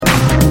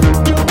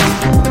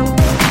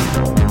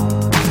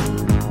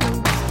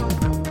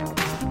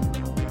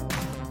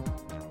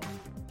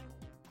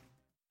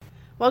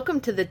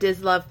Welcome to the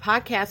DisLove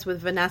podcast with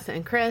Vanessa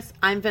and Chris.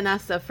 I'm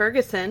Vanessa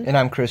Ferguson. And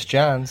I'm Chris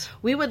Johns.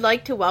 We would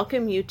like to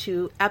welcome you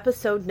to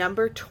episode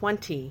number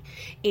 20.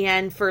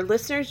 And for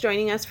listeners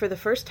joining us for the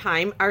first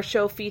time, our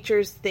show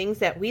features things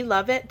that we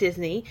love at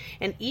Disney.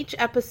 And each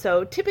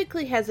episode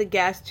typically has a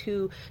guest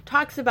who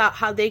talks about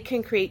how they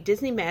can create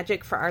Disney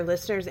magic for our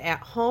listeners at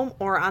home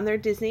or on their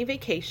Disney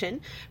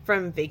vacation.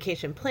 From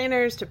vacation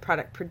planners to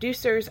product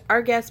producers,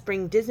 our guests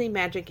bring Disney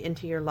magic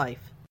into your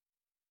life.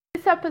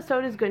 This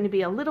episode is going to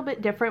be a little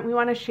bit different. We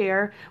want to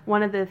share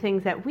one of the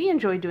things that we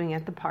enjoy doing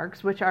at the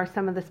parks, which are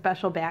some of the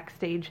special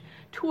Backstage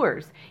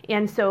tours.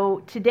 And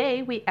so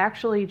today, we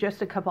actually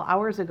just a couple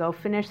hours ago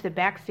finished the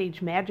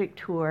Backstage Magic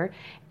Tour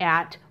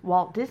at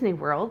Walt Disney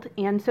World.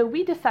 And so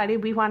we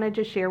decided we wanted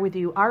to share with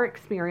you our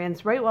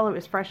experience right while it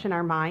was fresh in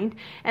our mind.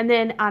 And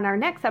then on our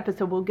next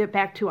episode, we'll get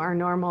back to our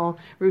normal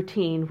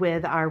routine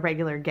with our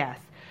regular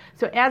guests.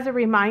 So as a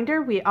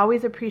reminder, we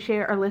always appreciate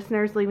our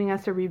listeners leaving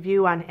us a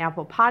review on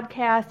Apple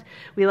Podcasts.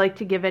 We like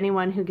to give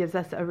anyone who gives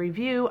us a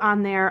review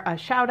on there a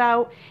shout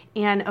out.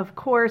 And of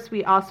course,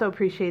 we also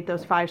appreciate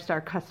those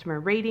 5-star customer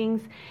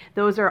ratings.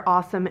 Those are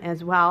awesome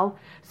as well.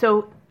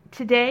 So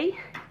today,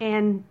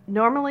 and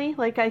normally,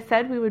 like I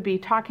said, we would be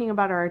talking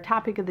about our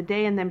topic of the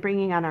day and then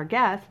bringing on our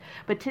guests.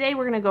 But today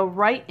we're going to go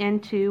right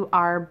into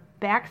our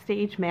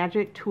Backstage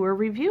Magic Tour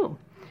review.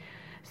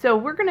 So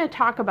we're going to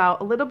talk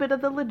about a little bit of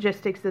the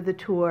logistics of the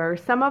tour,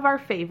 some of our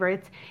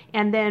favorites,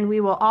 and then we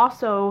will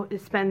also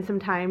spend some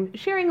time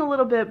sharing a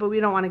little bit, but we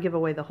don't want to give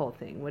away the whole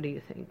thing. What do you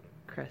think,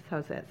 Chris?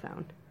 How's that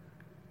sound?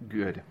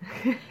 Good.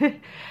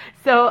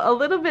 So a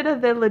little bit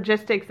of the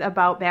logistics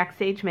about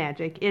Backstage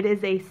Magic. It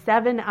is a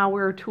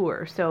 7-hour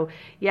tour. So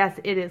yes,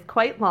 it is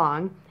quite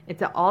long.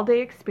 It's an all-day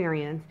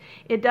experience.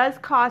 It does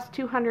cost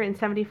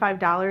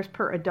 $275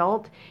 per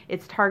adult.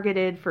 It's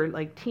targeted for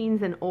like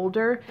teens and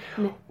older.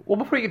 Well,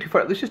 before you get too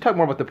far, let's just talk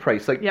more about the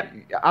price.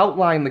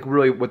 Outline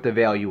really what the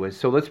value is.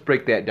 So let's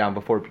break that down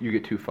before you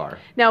get too far.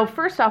 Now,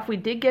 first off, we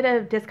did get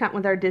a discount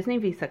with our Disney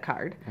Visa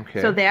card.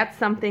 Okay. So that's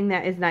something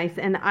that is nice.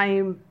 And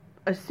I'm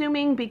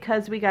assuming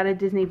because we got a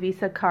Disney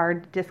Visa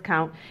card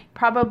discount,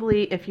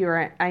 probably if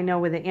you're, I know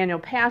with an annual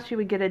pass, you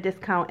would get a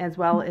discount as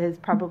well as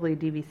probably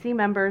DVC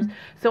members.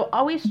 So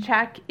always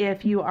check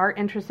if you are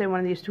interested in one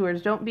of these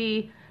tours. Don't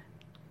be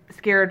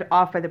scared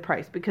off by the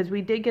price because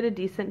we did get a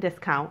decent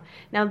discount.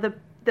 Now, the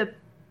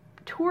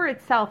tour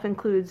itself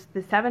includes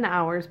the 7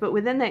 hours, but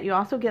within that you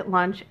also get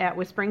lunch at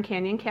Whispering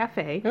Canyon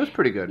Cafe. That was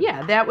pretty good.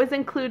 Yeah, that was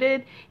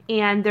included,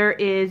 and there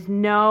is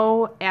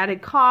no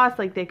added cost,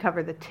 like they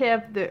cover the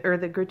tip or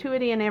the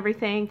gratuity and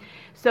everything.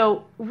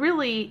 So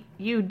really,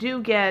 you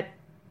do get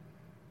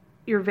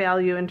your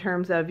value in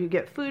terms of you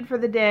get food for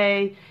the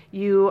day,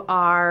 you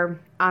are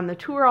on the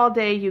tour all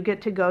day, you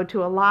get to go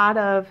to a lot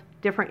of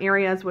different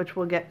areas, which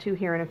we'll get to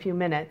here in a few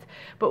minutes.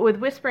 But with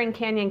Whispering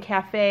Canyon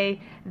Cafe,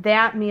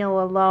 that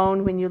meal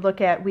alone, when you look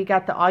at, we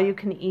got the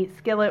all-you-can-eat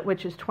skillet,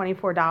 which is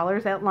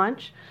 $24 at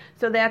lunch.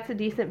 So that's a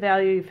decent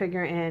value. You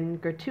figure in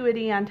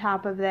gratuity on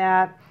top of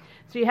that.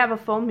 So you have a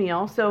full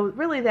meal. So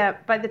really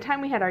that, by the time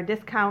we had our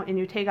discount and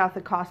you take off the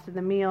cost of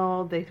the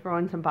meal, they throw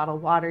in some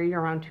bottled water,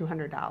 you're around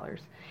 $200.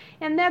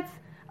 And that's,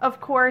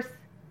 of course,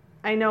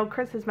 I know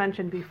Chris has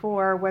mentioned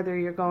before, whether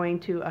you're going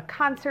to a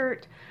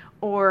concert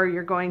or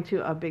you're going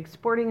to a big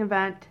sporting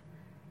event,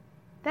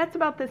 that's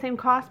about the same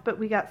cost, but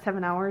we got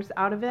 7 hours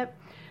out of it.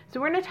 So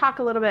we're going to talk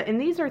a little bit,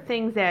 and these are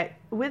things that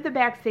with the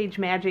Backstage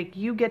Magic,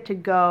 you get to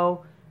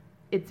go.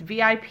 It's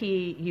VIP.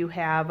 You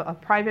have a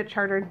private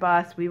chartered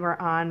bus. We were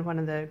on one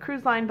of the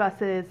cruise line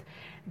buses.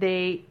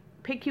 They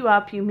pick you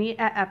up, you meet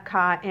at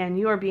Epcot, and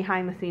you are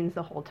behind the scenes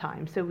the whole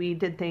time. So we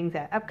did things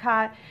at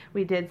Epcot.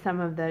 We did some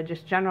of the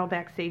just general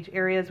backstage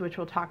areas, which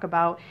we'll talk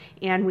about,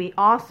 and we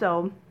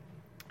also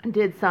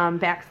did some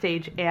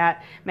backstage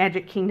at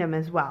Magic Kingdom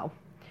as well.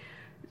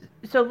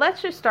 So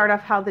let's just start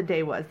off how the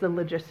day was, the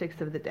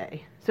logistics of the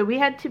day. So we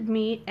had to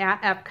meet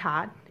at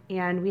Epcot,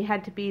 and we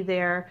had to be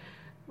there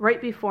right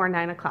before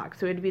 9 o'clock.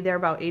 So we had to be there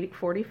about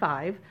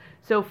 8:45.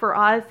 So for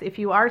us, if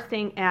you are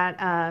staying at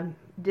a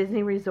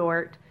Disney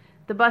resort,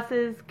 the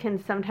buses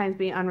can sometimes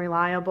be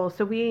unreliable.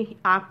 So we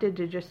opted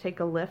to just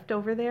take a Lyft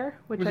over there.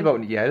 It was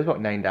about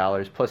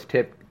 $9 plus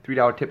tip,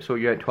 $3 tip, so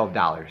you're at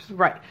 $12.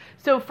 Right.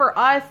 So for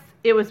us,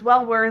 it was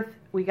well worth.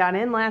 We got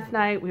in last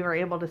night. We were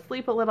able to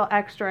sleep a little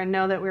extra and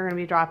know that we were going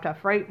to be dropped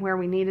off right where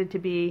we needed to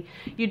be.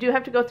 You do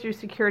have to go through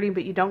security,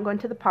 but you don't go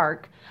into the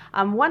park.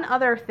 One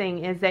other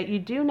thing is that you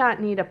do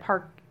not need a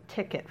park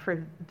ticket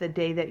for the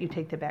day that you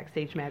take the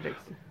Backstage Magic.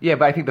 Yeah,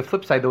 but I think the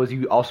flip side, though, is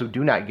you also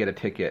do not get a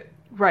ticket.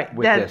 Right.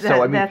 With this. So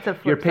I mean, that's a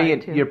flip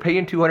side too. You're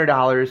paying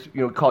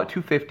 $200. Call it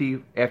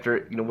 $250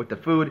 after with the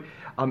food.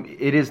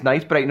 It is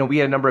nice, but I know we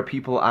had a number of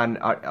people on.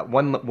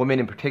 One woman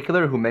in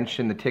particular who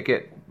mentioned the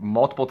ticket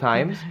multiple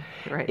times.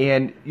 Right.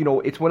 And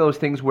it's one of those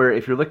things where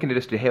if you're looking to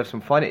just to have some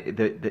fun,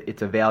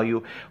 it's a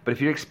value. But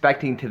if you're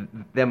expecting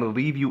them to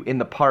leave you in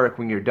the park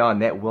when you're done,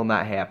 that will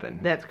not happen.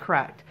 That's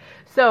correct.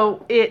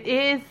 So it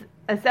is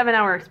a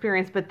 7-hour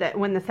experience, but that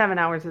when the 7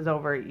 hours is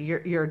over,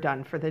 you're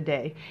done for the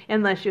day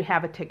unless you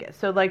have a ticket.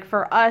 So like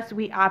for us,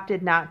 we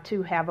opted not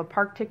to have a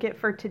park ticket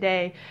for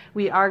today.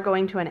 We are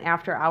going to an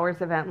after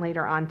hours event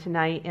later on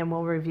tonight, and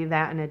we'll review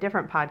that in a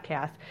different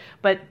podcast.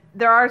 But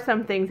there are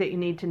some things that you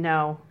need to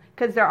know,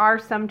 because there are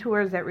some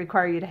tours that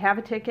require you to have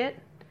a ticket.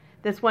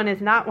 This one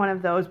is not one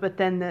of those, but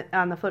then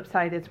on the flip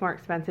side, it's more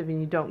expensive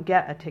and you don't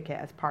get a ticket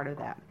as part of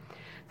that.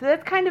 So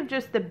that's kind of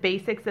just the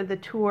basics of the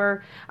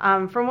tour.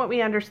 From what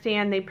we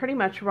understand, they pretty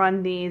much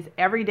run these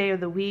every day of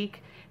the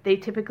week. They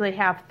typically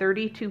have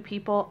 32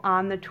 people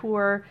on the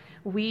tour.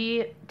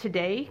 We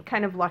today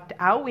kind of lucked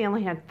out. We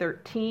only had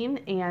 13,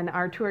 and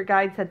our tour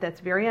guide said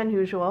that's very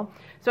unusual.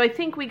 So I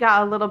think we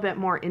got a little bit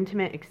more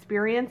intimate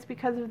experience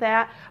because of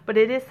that, but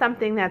it is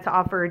something that's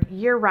offered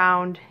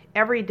year-round,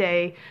 every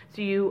day,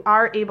 so you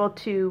are able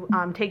to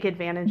take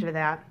advantage of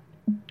that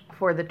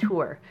for the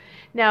tour.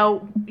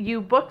 Now, you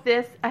book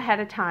this ahead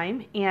of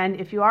time, and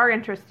if you are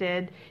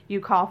interested, you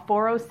call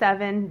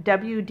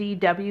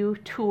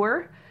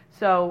 407-WDW-TOUR.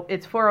 So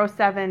it's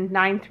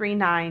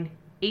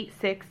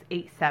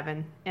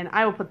 407-939-8687, and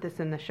I will put this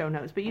in the show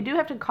notes. But you do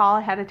have to call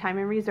ahead of time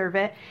and reserve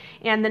it.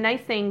 And the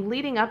nice thing,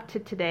 leading up to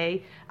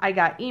today, I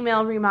got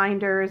email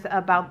reminders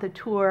about the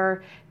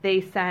tour.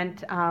 They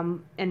sent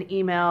an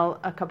email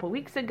a couple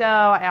weeks ago.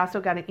 I also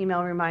got an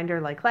email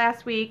reminder like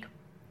last week.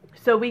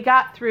 So we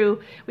got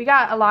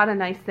a lot of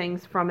nice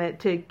things from it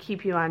to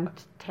keep you on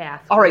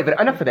task. All right, but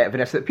enough of that,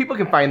 Vanessa. People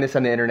can find this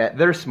on the internet.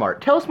 They're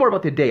smart. Tell us more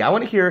about the day. I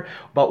want to hear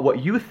about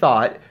what you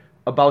thought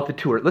about the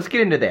tour. Let's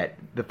get into that.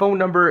 The phone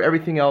number,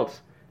 everything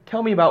else.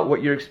 Tell me about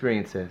what your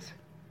experience is.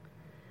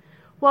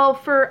 Well,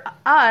 for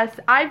us,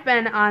 I've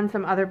been on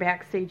some other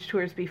Backstage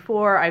tours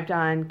before. I've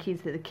done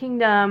Keys to the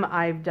Kingdom.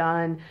 I've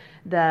done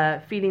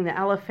the Feeding the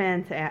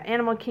Elephants at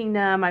Animal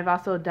Kingdom. I've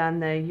also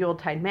done the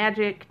Yuletide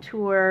Magic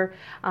tour.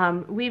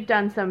 We've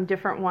done some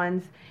different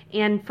ones.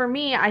 And for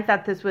me, I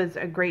thought this was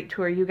a great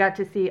tour. You got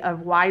to see a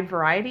wide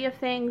variety of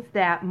things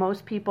that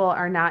most people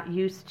are not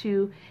used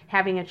to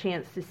having a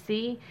chance to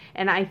see.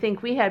 And I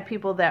think we had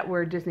people that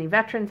were Disney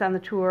veterans on the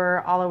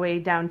tour, all the way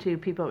down to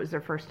people it was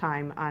their first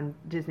time on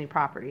Disney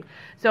property.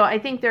 So I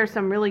think there's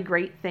some really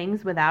great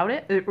things throughout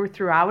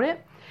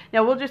it.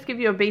 Now, we'll just give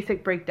you a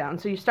basic breakdown.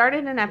 So you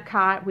started in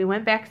Epcot. We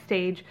went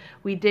backstage.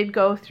 We did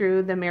go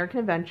through the American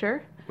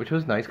Adventure, which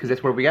was nice because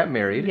that's where we got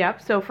married.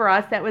 Yep. So for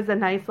us, that was a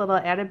nice little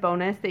added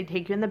bonus. They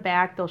take you in the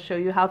back. They'll show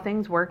you how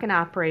things work and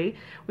operate.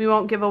 We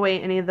won't give away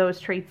any of those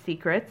trade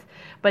secrets,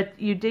 but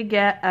you did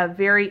get a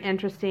very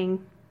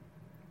interesting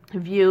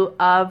view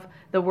of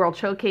the World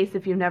Showcase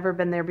if you've never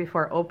been there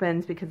before it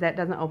opens, because that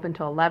doesn't open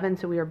till 11.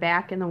 So we were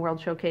back in the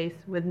World Showcase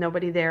with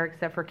nobody there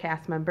except for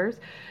cast members.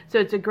 So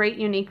it's a great,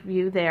 unique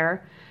view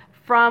there.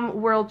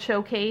 From World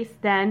Showcase,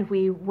 then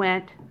we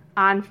went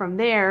on from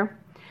there.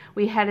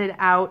 We headed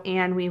out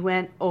and we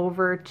went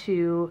over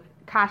to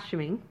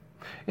costuming.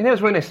 And that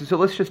was really nice. So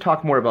let's just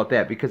talk more about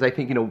that, because I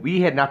think,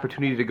 we had an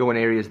opportunity to go in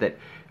areas that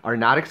are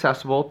not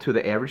accessible to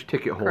the average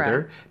ticket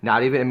holder. Correct.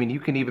 Not even, you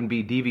can even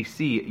be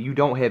DVC. You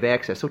don't have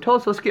access. So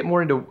let's get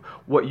more into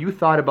what you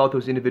thought about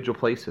those individual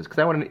places, because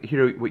I want to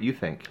hear what you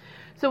think.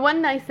 So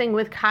one nice thing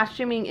with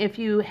costuming, if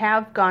you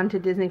have gone to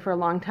Disney for a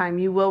long time,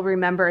 you will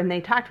remember, and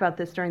they talked about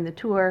this during the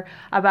tour,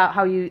 about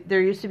how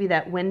there used to be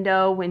that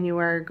window when you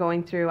were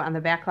going through on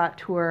the backlot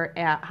tour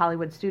at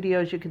Hollywood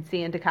Studios, you could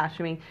see into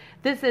costuming.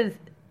 This is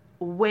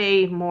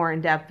way more in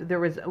depth.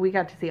 We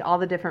got to see all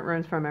the different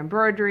rooms, from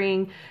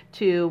embroidering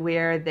to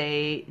where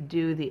they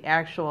do the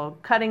actual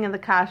cutting of the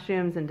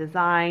costumes and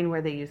design,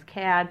 where they use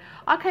CAD,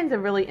 all kinds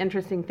of really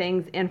interesting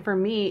things. And for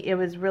me, it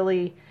was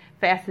really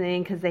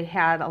fascinating because they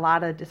had a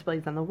lot of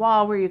displays on the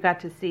wall where you got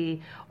to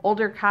see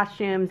older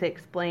costumes. They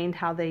explained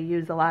how they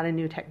use a lot of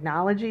new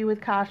technology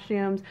with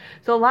costumes.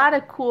 So a lot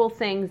of cool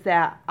things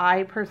that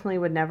I personally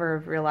would never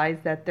have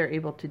realized that they're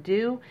able to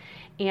do.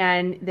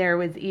 And there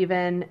was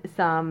even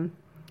some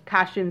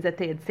costumes that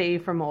they had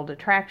saved from old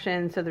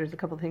attractions. So there's a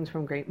couple things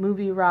from Great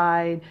Movie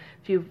Ride,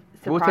 a few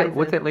surprises.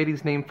 What's that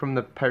lady's name from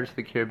the Pirates of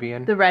the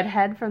Caribbean? The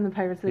redhead from the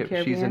Pirates of the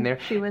Caribbean. She's in there.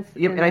 She was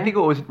in there. I think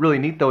what was really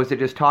neat, though, is it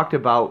just talked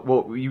about,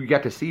 you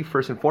got to see,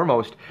 first and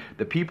foremost,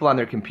 the people on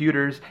their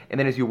computers, and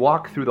then as you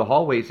walk through the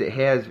hallways, it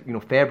has,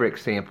 fabric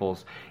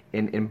samples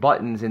and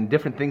buttons and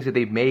different things that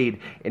they've made,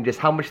 and just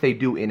how much they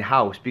do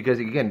in-house, because,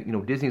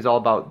 again, Disney's all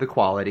about the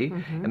quality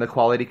and the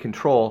quality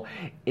control.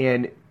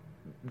 And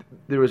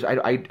there was,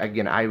 I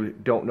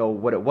don't know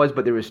what it was,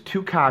 but there was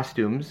 2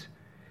 costumes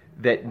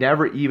that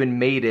never even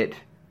made it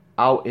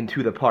out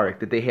into the park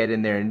that they had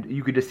in there, and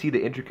you could just see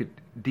the intricate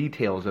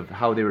details of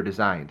how they were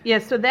designed. Yeah,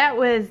 so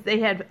they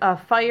had a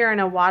fire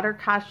and a water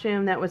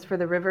costume that was for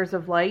the Rivers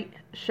of Light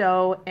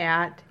show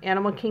at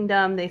Animal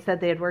Kingdom. They said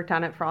they had worked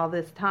on it for all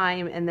this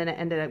time, and then it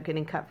ended up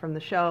getting cut from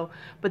the show.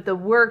 But the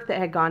work that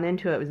had gone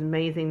into it was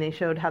amazing. They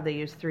showed how they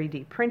used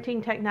 3D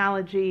printing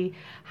technology,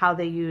 how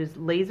they use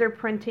laser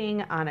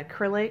printing on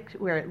acrylic,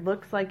 where it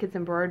looks like it's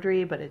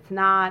embroidery, but it's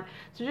not.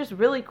 So just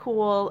really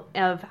cool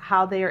of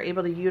how they are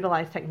able to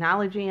utilize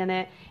technology in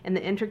it, and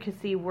the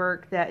intricacy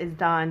work that is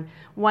done.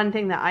 One thing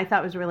thing that I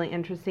thought was really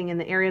interesting in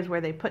the areas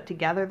where they put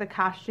together the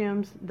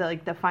costumes,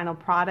 the final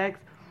products.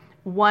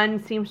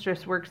 One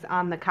seamstress works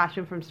on the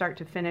costume from start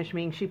to finish,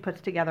 meaning she puts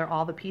together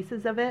all the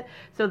pieces of it.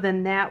 So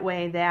then that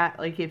way, that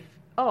like if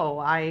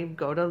I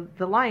go to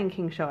the Lion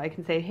King show, I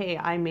can say, hey,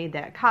 I made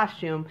that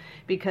costume,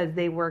 because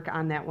they work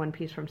on that one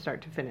piece from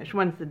start to finish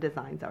once the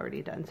design's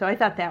already done. So I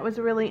thought that was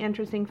a really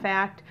interesting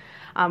fact.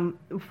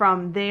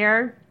 From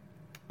there,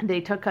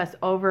 they took us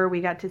over. We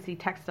got to see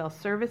textile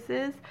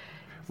services,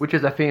 which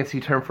is a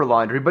fancy term for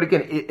laundry. But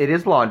again, it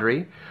is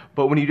laundry.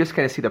 But when you just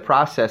kind of see the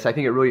process, I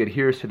think it really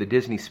adheres to the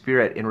Disney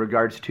spirit in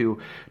regards to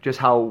just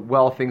how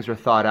well things are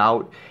thought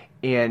out.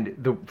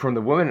 And from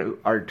the woman,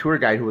 our tour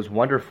guide, who was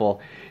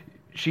wonderful,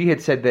 she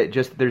had said that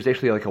just there's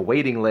actually like a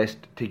waiting list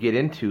to get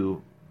into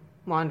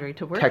laundry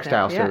to work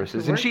textile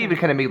services, and she even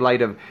kind of made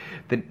light of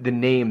the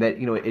name that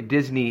at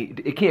Disney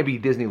it can't be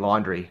Disney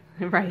Laundry,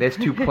 right? That's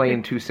too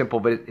plain, too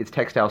simple. But it's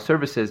textile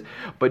services.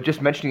 But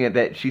just mentioning it,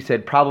 that she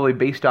said probably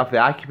based off the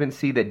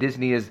occupancy that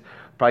Disney is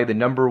probably the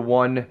number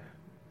one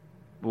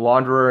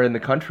launderer in the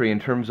country in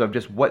terms of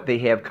just what they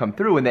have come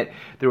through, and that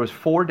there was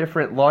 4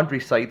 different laundry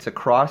sites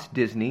across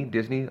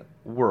Disney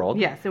World.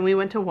 Yes, and we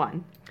went to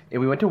one.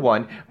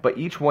 But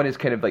each one is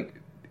kind of like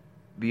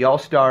the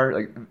all-star,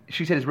 like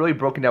she said, is really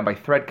broken down by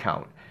thread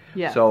count.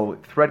 Yeah. So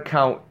thread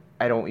count,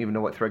 I don't even know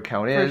what thread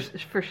count is.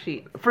 For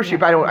sheets. For sheet,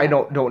 but I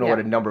don't know what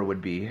a number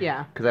would be.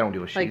 Yeah. Because I don't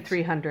deal with sheets. Like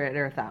 300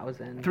 or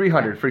 1,000.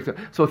 300. For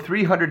example. So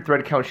 300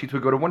 thread count sheets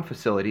would go to one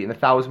facility, and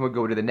 1,000 would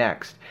go to the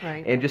next.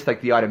 Right. And just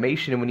like the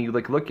automation, and when you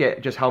look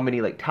at just how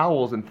many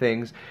towels and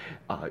things,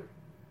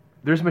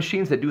 there's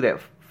machines that do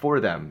that for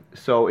them.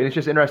 So, and it's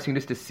just interesting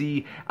just to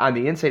see on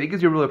the inside. It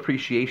gives you a real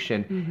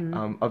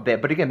appreciation of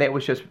that. But again, that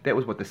was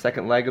what, the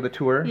second leg of the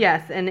tour?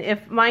 Yes, and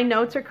if my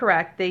notes are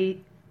correct, they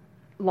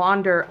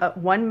launder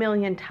 1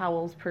 million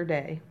towels per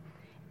day.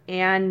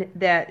 And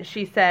that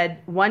she said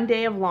 1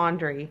 day of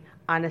laundry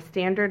on a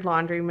standard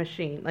laundry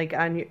machine, like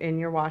in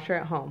your washer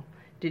at home.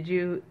 Did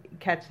you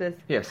catch this?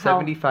 Yeah,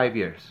 75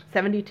 years.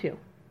 72.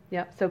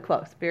 Yep, so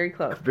close, very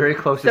close. Very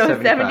close to 75.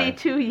 So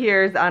 72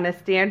 years on a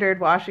standard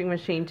washing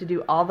machine to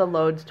do all the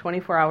loads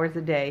 24 hours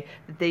a day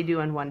that they do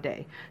in 1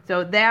 day.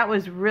 So that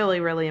was really,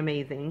 really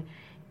amazing.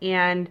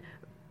 And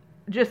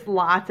just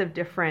lots of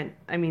different,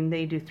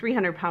 they do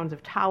 300 pounds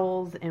of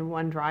towels in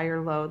one dryer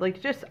load,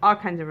 like just all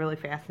kinds of really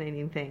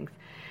fascinating things.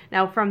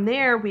 Now from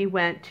there, we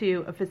went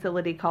to a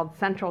facility called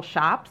Central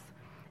Shops.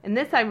 And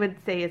this, I would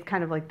say, is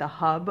kind of like the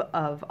hub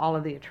of all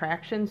of the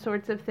attraction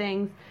sorts of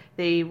things.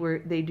 They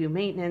do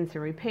maintenance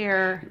and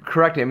repair.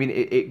 Correct.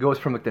 It goes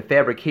from the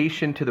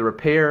fabrication to the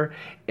repair.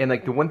 And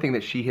the one thing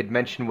that she had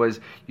mentioned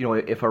was,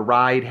 if a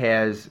ride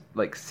has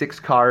 6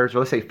 cars, or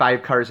let's say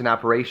 5 cars in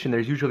operation,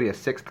 there's usually a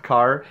 6th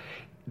car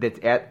that's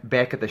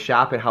back at the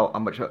shop, and how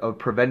much of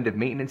preventative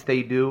maintenance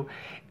they do,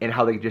 and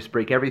how they just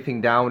break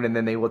everything down. And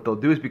then what they'll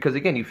do is, because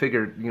again, you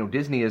figure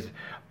Disney is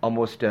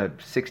almost a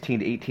 $16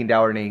 to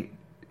 $18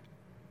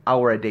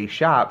 hour a day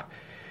shop.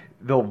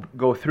 They'll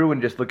go through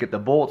and just look at the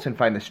bolts and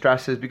find the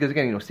stresses, because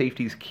again,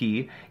 safety's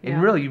key.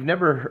 And really,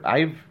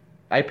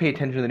 I pay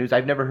attention to the news.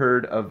 I've never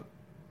heard of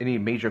any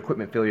major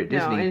equipment failure at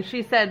Disney. No, and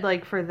she said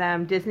for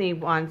them, Disney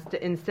wants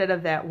to, instead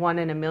of that 1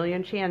 in a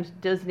million chance,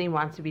 Disney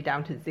wants to be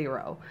down to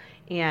 0.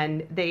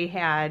 And they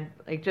had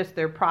just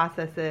their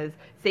processes.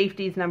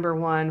 Safety's number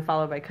 1,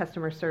 followed by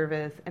customer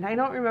service, and I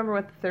don't remember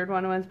what the third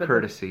one was, but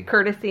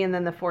courtesy, and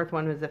then the 4th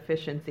one was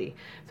efficiency.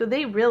 So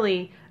they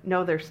really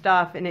know their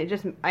stuff, and it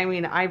just,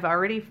 I've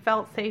already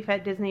felt safe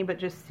at Disney, but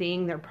just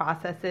seeing their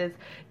processes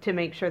to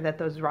make sure that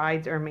those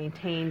rides are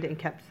maintained and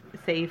kept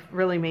safe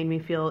really made me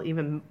feel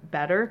even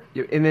better.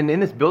 Yeah, and then in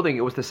this building,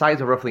 it was the size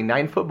of roughly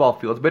 9 football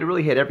fields, but it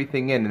really had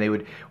everything in.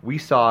 And we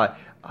saw,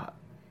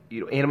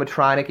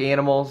 animatronic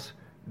animals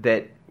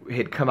that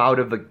had come out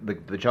of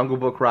the Jungle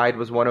Book ride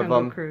was one of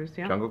them.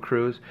 Jungle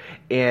Cruise.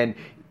 And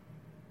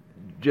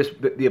just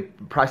the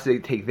process they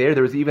take there.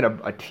 There was even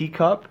a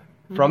teacup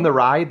from the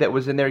ride that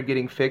was in there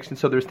getting fixed. And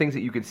so there's things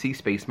that you could see,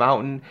 Space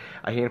Mountain,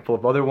 a handful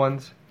of other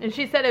ones. And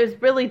she said it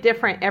was really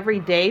different every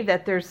day,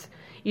 that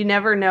you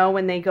never know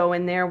when they go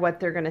in there what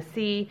they're going to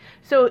see.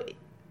 So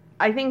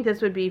I think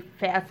this would be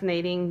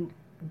fascinating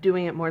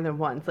doing it more than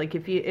once.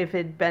 If it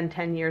had been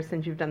 10 years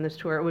since you've done this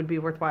tour, it would be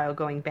worthwhile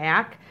going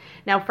back.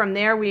 Now from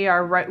there, we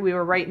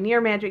were right near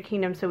Magic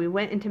Kingdom, so we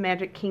went into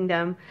Magic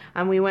Kingdom,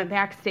 and we went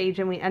backstage,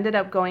 and we ended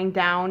up going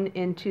down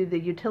into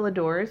the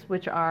utilidors,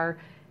 which are,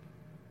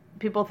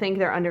 people think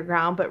they're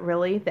underground, but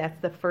really that's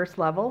the first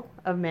level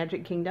of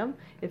Magic Kingdom.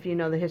 If you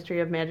know the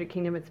history of Magic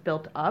Kingdom, it's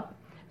built up.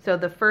 So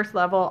the first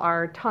level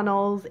are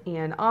tunnels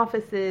and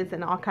offices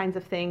and all kinds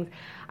of things.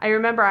 I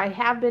remember I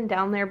have been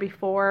down there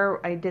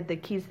before. I did the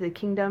Keys to the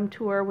Kingdom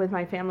tour with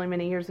my family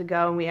many years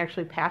ago, and we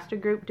actually passed a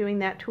group doing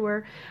that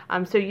tour.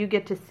 So you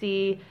get to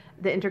see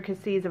the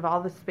intricacies of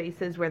all the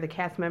spaces where the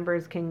cast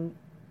members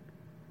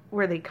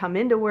where they come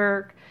into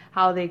work,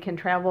 how they can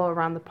travel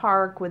around the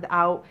park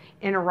without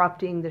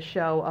interrupting the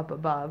show up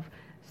above.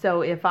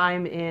 So if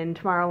I'm in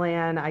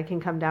Tomorrowland, I can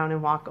come down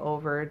and walk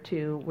over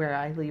to where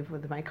I leave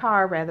with my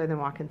car rather than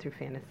walking through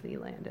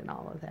Fantasyland and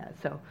all of that.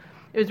 So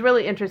it was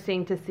really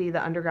interesting to see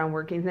the underground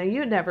workings. Now, you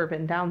had never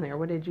been down there.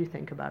 What did you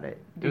think about it?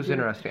 It was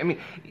interesting. I mean,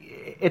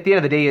 at the end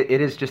of the day,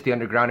 it is just the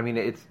underground. I mean,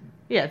 it's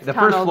the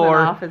tunnels first floor.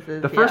 and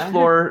offices, the first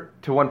floor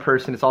to one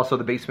person. It's also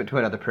the basement to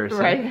another person.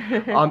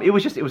 Right. It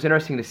was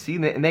interesting to see,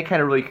 and that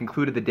kind of really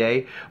concluded the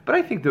day. But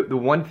I think the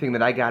one thing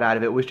that I got out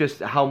of it was just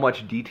how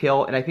much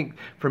detail, and I think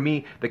for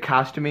me, the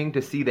costuming,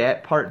 to see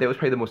that part, that was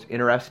probably the most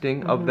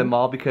interesting of them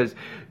all, because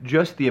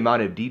just the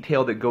amount of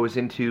detail that goes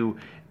into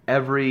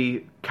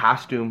every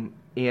costume.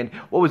 And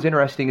what was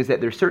interesting is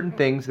that there's certain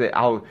things that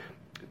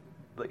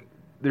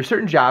there's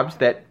certain jobs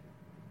that,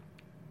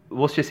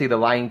 let's just say the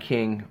Lion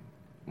King.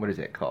 What is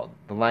it called?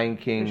 The Lion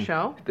King... The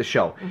show? The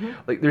show. Mm-hmm.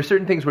 Like, there's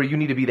certain things where you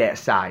need to be that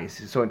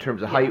size. So in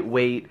terms of height,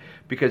 weight,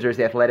 because there's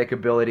athletic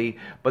ability.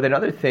 But then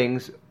other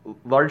things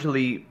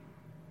largely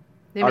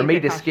are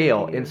made to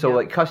scale. And so,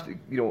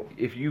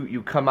 if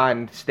you come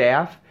on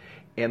staff,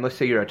 and let's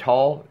say you're a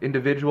tall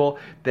individual,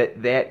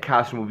 that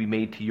costume will be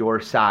made to your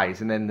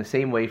size. And then the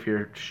same way, if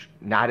you're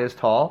not as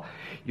tall,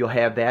 you'll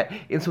have that.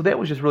 And so that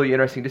was just really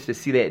interesting, just to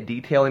see that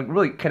detail, and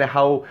really kind of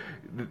how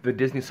the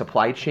Disney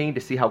supply chain, to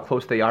see how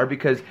close they are,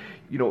 because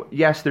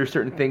yes, there's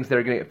certain things that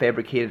are going to get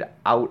fabricated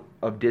out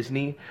of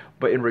Disney,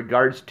 but in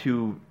regards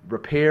to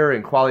repair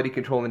and quality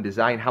control and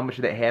design, how much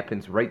of that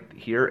happens right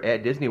here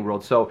at Disney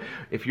World. So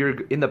if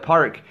you're in the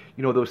park,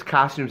 those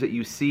costumes that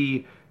you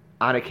see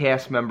on a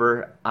cast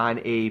member,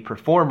 on a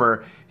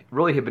performer,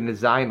 really have been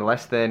designed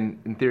less than,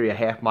 in theory, a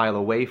half mile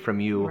away from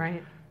you.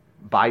 Right.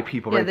 By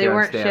people right there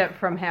on staff. They weren't shipped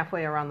from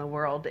halfway around the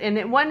world.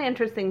 And one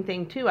interesting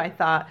thing, too, I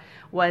thought,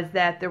 was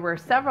that there were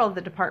several of the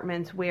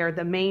departments where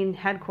the main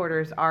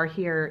headquarters are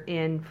here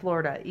in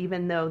Florida,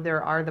 even though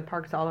there are the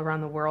parks all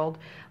around the world.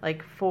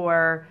 Like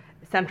for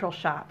Central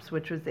Shops,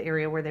 which was the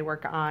area where they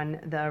work on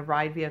the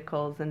ride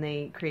vehicles and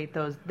they create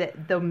those.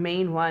 The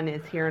main one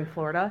is here in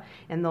Florida,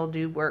 and they'll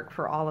do work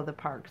for all of the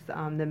parks.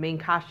 The main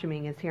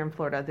costuming is here in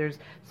Florida. There's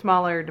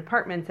smaller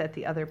departments at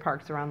the other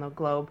parks around the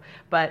globe,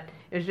 but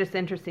it was just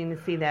interesting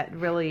to see that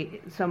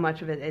really so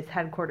much of it is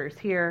headquarters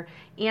here,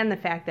 and the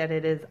fact that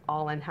it is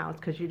all in-house,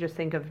 because you just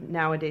think of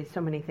nowadays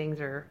so many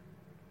things are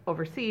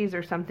overseas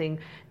or something.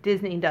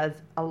 Disney does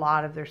a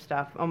lot of their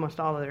stuff, almost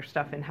all of their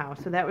stuff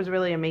in-house. So that was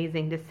really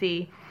amazing to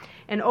see.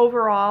 And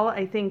overall,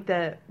 I think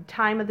the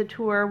time of the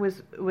tour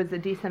was a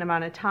decent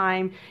amount of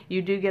time.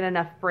 You do get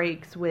enough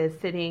breaks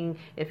with sitting.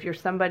 If you're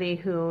somebody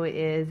who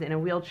is in a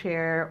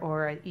wheelchair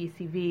or an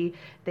ECV,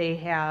 they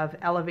have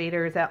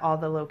elevators at all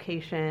the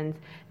locations.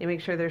 They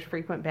make sure there's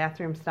frequent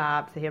bathroom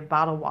stops. They have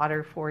bottled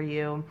water for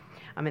you.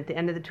 At the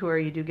end of the tour,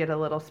 you do get a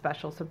little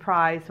special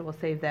surprise, so we'll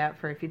save that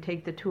for if you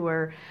take the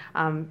tour.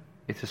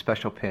 It's a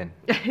special pin.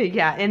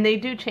 Yeah, and they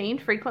do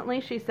change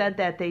frequently. She said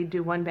that they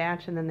do one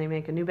batch and then they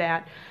make a new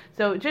batch.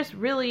 So just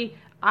really,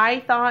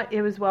 I thought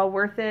it was well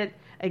worth it.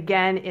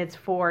 Again, it's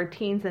for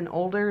teens and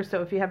older,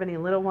 so if you have any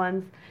little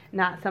ones,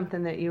 not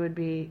something that you would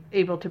be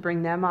able to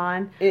bring them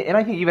on. And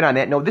I think even on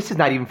that, no, this is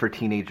not even for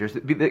teenagers,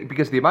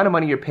 because the amount of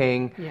money you're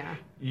paying,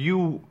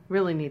 you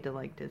really need to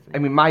like Disney. I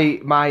mean,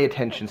 my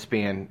attention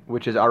span,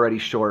 which is already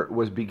short,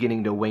 was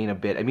beginning to wane a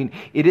bit. I mean,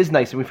 it is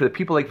nice. I mean, for the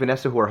people like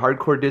Vanessa who are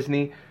hardcore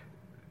Disney,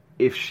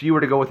 if she were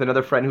to go with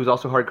another friend who's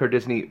also hardcore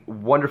Disney,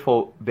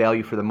 wonderful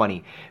value for the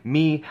money.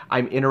 Me,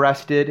 I'm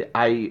interested.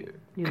 I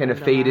kind of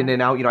fade in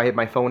and out. I have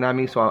my phone on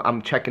me, so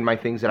I'm checking my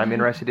things that I'm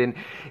interested in.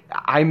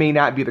 I may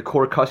not be the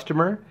core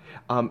customer.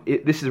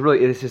 This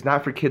is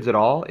not for kids at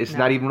all. It's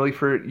not even really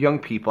for young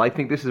people. I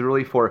think this is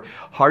really for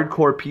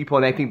hardcore people,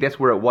 and I think that's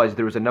where it was.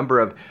 There was a number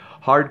of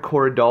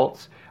hardcore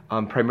adults,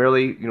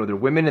 primarily, they're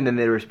women, and then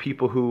there's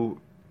people who...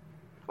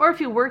 Or if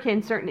you work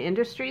in certain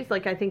industries,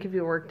 like I think if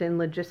you worked in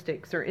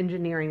logistics or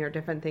engineering or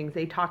different things,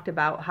 they talked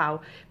about how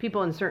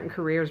people in certain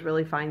careers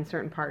really find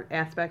certain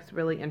aspects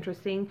really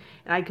interesting.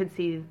 And I could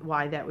see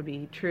why that would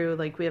be true.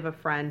 Like we have a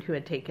friend who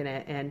had taken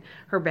it, and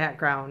her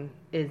background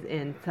is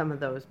in some of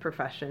those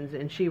professions,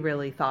 and she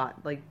really thought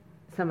like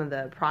some of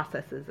the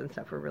processes and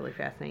stuff were really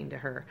fascinating to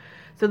her.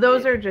 So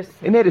those are just...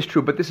 And that is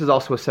true, but this is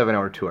also a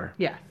 7-hour tour.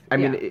 Yes. I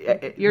mean...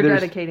 You're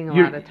dedicating a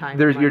lot of time.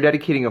 You're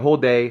dedicating a whole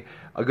day,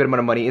 a good amount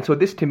of money. And so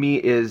this, to me,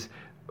 is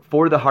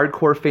for the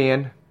hardcore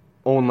fan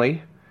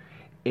only.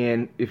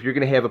 And if you're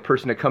going to have a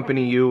person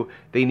accompany you,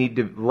 they need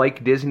to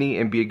like Disney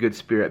and be a good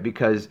spirit,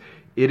 because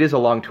it is a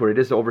long tour. It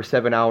is over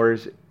 7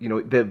 hours.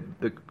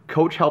 The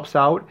coach helps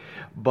out,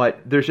 but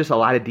there's just a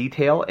lot of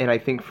detail. And I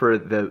think for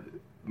the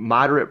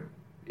moderate,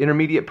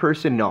 intermediate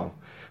person, no.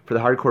 For the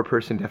hardcore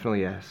person,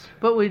 definitely yes.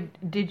 But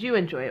did you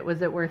enjoy it?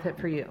 Was it worth it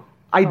for you?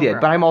 I did,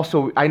 but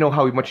I know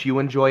how much you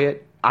enjoy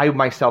it. I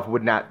myself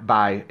would not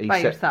buy a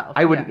set. Yourself.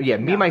 I wouldn't. Yeah,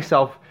 me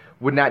myself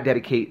would not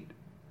dedicate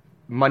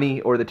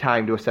money or the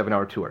time to a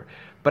 7-hour tour.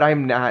 But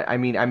I'm not. I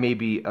mean, I may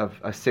be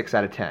a 6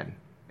 out of 10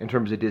 in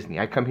terms of Disney.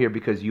 I come here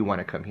because you want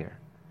to come here.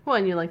 Well,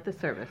 and you like the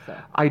service, so.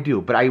 I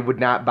do, but I would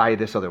not buy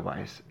this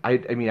otherwise.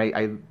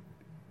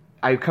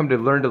 I've come to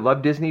learn to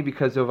love Disney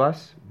because of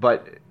us,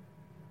 but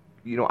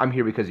I'm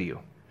here because of you.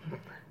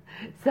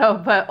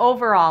 So, but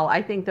overall,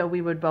 I think though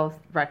we would both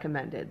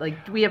recommend it. Like,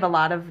 we have a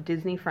lot of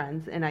Disney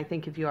friends, and I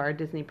think if you are a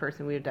Disney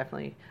person,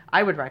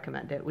 I would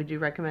recommend it. Would you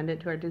recommend it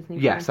to our Disney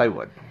friends? Yes, I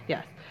would.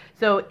 Yes.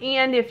 So,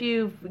 and if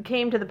you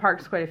came to the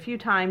parks quite a few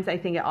times, I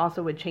think it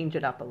also would change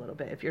it up a little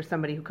bit. If you're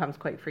somebody who comes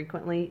quite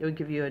frequently, it would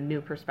give you a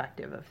new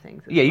perspective of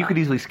things. Yeah, you could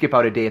easily skip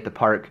out a day at the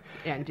park.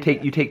 And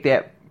You take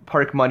that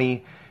park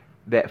money,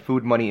 that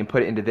food money, and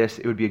put it into this.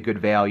 It would be a good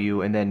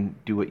value, and then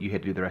do what you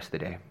had to do the rest of the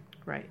day.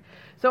 Right.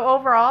 So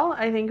overall,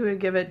 I think we would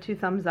give it 2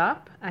 thumbs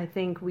up. I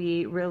think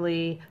we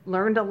really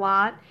learned a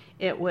lot.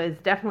 It was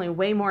definitely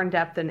way more in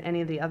depth than any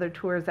of the other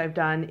tours I've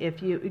done.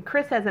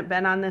 Chris hasn't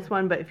been on this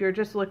one, but if you're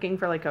just looking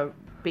for like a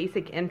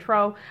basic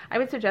intro, I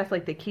would suggest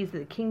like the Keys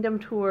of the Kingdom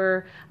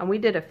tour. And we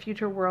did a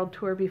Future World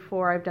tour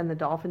before. I've done the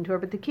Dolphin tour,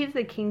 but the Keys of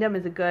the Kingdom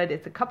is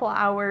it's a couple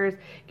hours,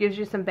 gives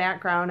you some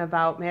background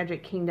about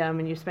Magic Kingdom,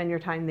 and you spend your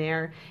time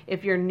there.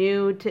 If you're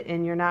new to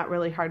and you're not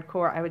really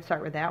hardcore, I would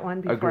start with that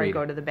one before Agreed. I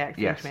go to the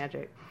Backstage Yes.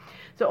 Magic.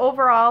 So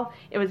overall,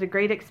 it was a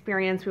great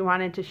experience. We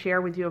wanted to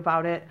share with you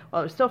about it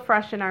while it was still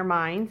fresh in our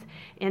minds.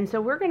 And so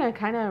we're going to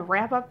kind of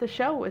wrap up the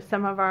show with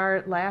some of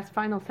our last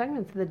final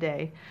segments of the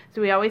day.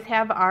 So we always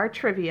have our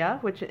trivia,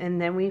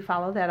 and then we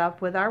follow that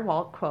up with our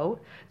Walt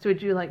quote. So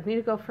would you like me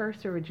to go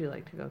first, or would you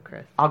like to go,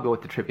 Chris? I'll go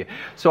with the trivia.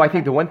 So I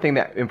think the one thing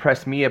that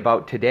impressed me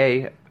about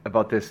today,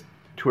 about this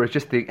tour, is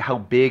just how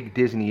big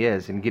Disney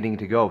is and getting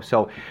to go.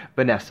 So,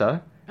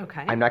 Vanessa,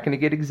 Okay. I'm not going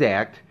to get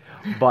exact,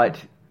 but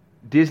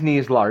Disney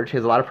is large,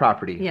 has a lot of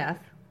property. Yes.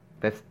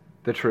 That's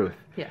the truth.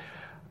 Yes.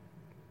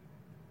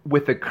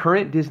 With the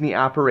current Disney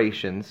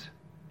operations,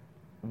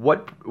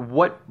 what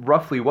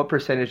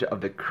percentage of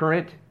the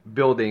current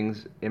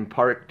buildings in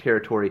park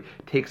territory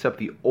takes up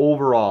the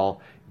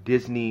overall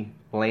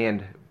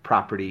Disneyland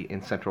property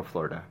in Central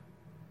Florida?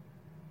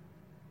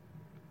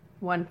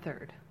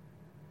 1/3.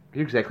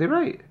 You're exactly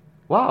right.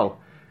 Wow.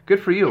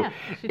 Good for you. Yeah,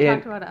 she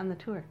talked about it on the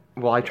tour.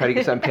 Well, I tried to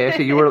get something past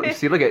you. You were,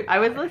 see, look at. I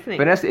was listening.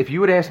 Vanessa, if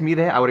you would ask me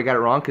that, I would have got it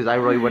wrong because I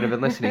really wouldn't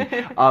have been listening.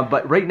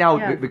 But right now,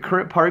 Yes. the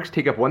current parks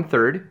take up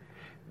 1/3.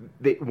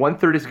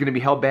 1/3 is going to be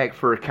held back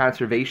for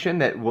conservation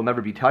that will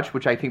never be touched,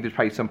 which I think there's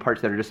probably some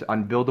parts that are just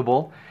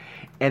unbuildable.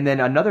 And then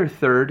another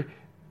third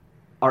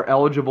are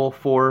eligible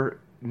for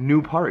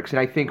new parks. And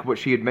I think what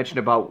she had mentioned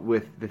about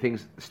with the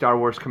things, Star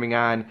Wars coming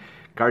on,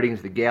 Guardians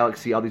of the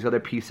Galaxy, all these other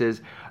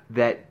pieces,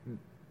 that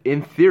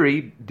in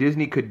theory,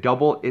 Disney could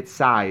double its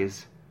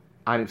size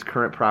on its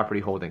current property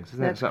holdings.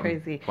 Isn't That's that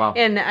something? crazy. Wow.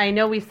 And I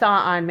know we saw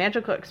on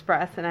Magical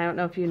Express, and I don't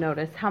know if you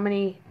noticed, how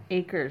many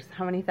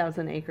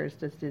thousand acres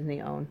does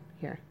Disney own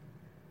here?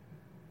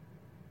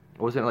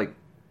 Wasn't it like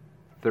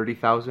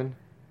 30,000?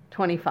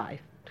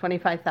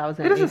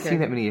 25,000 It doesn't acres. seem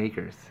that many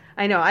acres.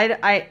 I know.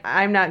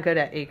 I'm not good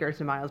at acres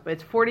and miles, but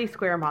it's 40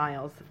 square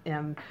miles.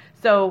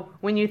 So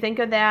when you think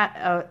of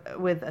that,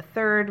 with a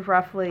third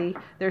roughly,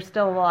 there's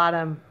still a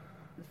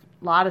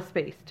lot of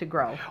space to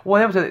grow. Well,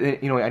 that was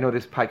I know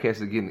this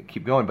podcast is going to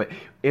keep going, but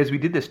as we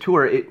did this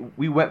tour,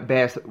 we went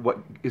past what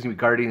is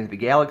Guardians of the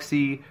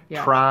Galaxy,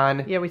 Yeah.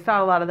 Tron, Yeah, we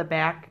saw a lot of the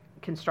back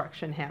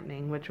construction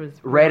happening, which was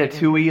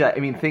Ratatouille. I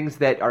mean, things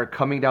that are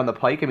coming down the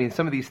pike. I mean,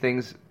 some of these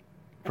things,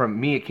 from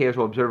me, a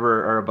casual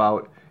observer, are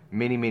about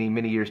many, many,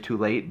 many years too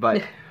late.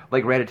 But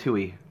like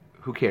Ratatouille,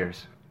 who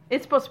cares?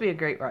 It's supposed to be a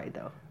great ride,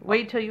 though.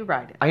 Wait till you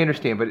ride it. I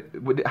understand, but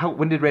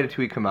when did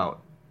Ratatouille come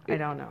out? I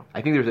don't know.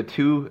 I think there's a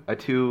 2,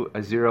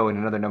 a 0, and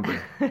another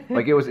number.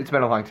 It's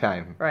been a long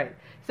time. Right.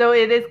 So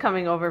it is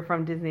coming over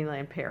from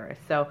Disneyland Paris.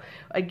 So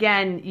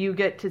again, you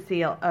get to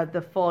see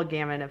the full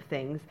gamut of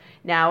things.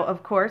 Now,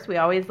 of course, we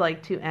always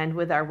like to end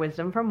with our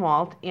wisdom from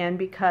Walt. And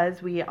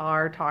because we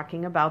are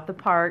talking about the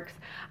parks,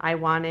 I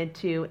wanted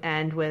to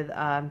end with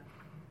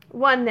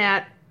one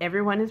that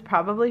everyone has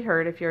probably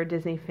heard if you're a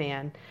Disney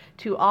fan.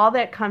 To all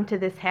that come to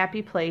this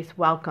happy place,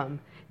 welcome.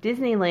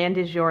 Disneyland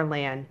is your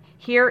land.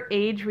 Here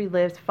age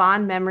relives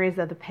fond memories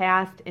of the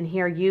past, and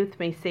here youth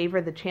may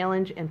savor the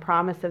challenge and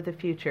promise of the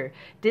future.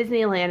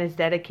 Disneyland is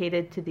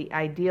dedicated to the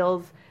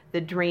ideals,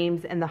 the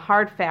dreams, and the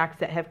hard facts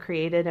that have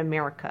created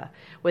America,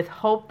 with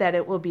hope that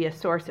it will be a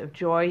source of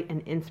joy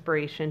and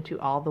inspiration to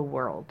all the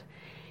world.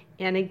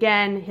 And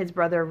again, his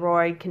brother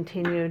Roy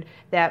continued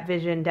that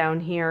vision down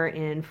here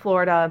in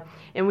Florida,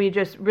 and we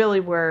just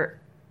really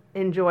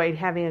enjoyed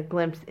having a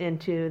glimpse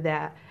into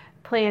that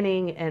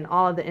planning and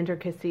all of the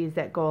intricacies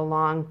that go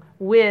along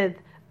with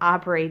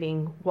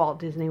operating Walt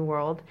Disney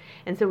World.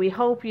 And so we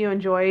hope you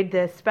enjoyed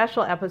this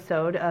special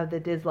episode of the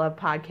DisLove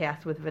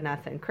podcast with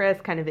Vanessa and Chris,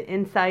 kind of an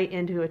insight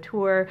into a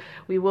tour.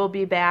 We will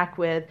be back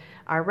with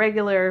our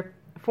regular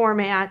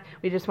format.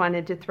 We just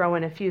wanted to throw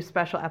in a few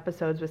special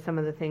episodes with some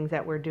of the things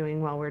that we're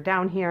doing while we're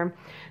down here.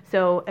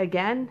 So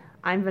again,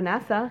 I'm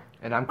Vanessa.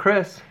 And I'm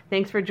Chris.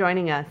 Thanks for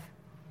joining us.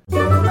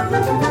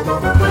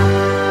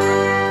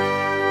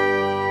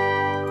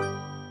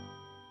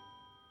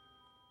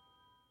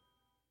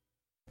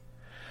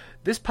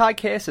 This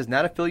podcast is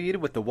not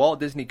affiliated with the Walt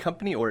Disney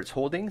Company or its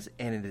holdings,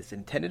 and it is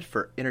intended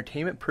for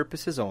entertainment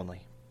purposes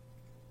only.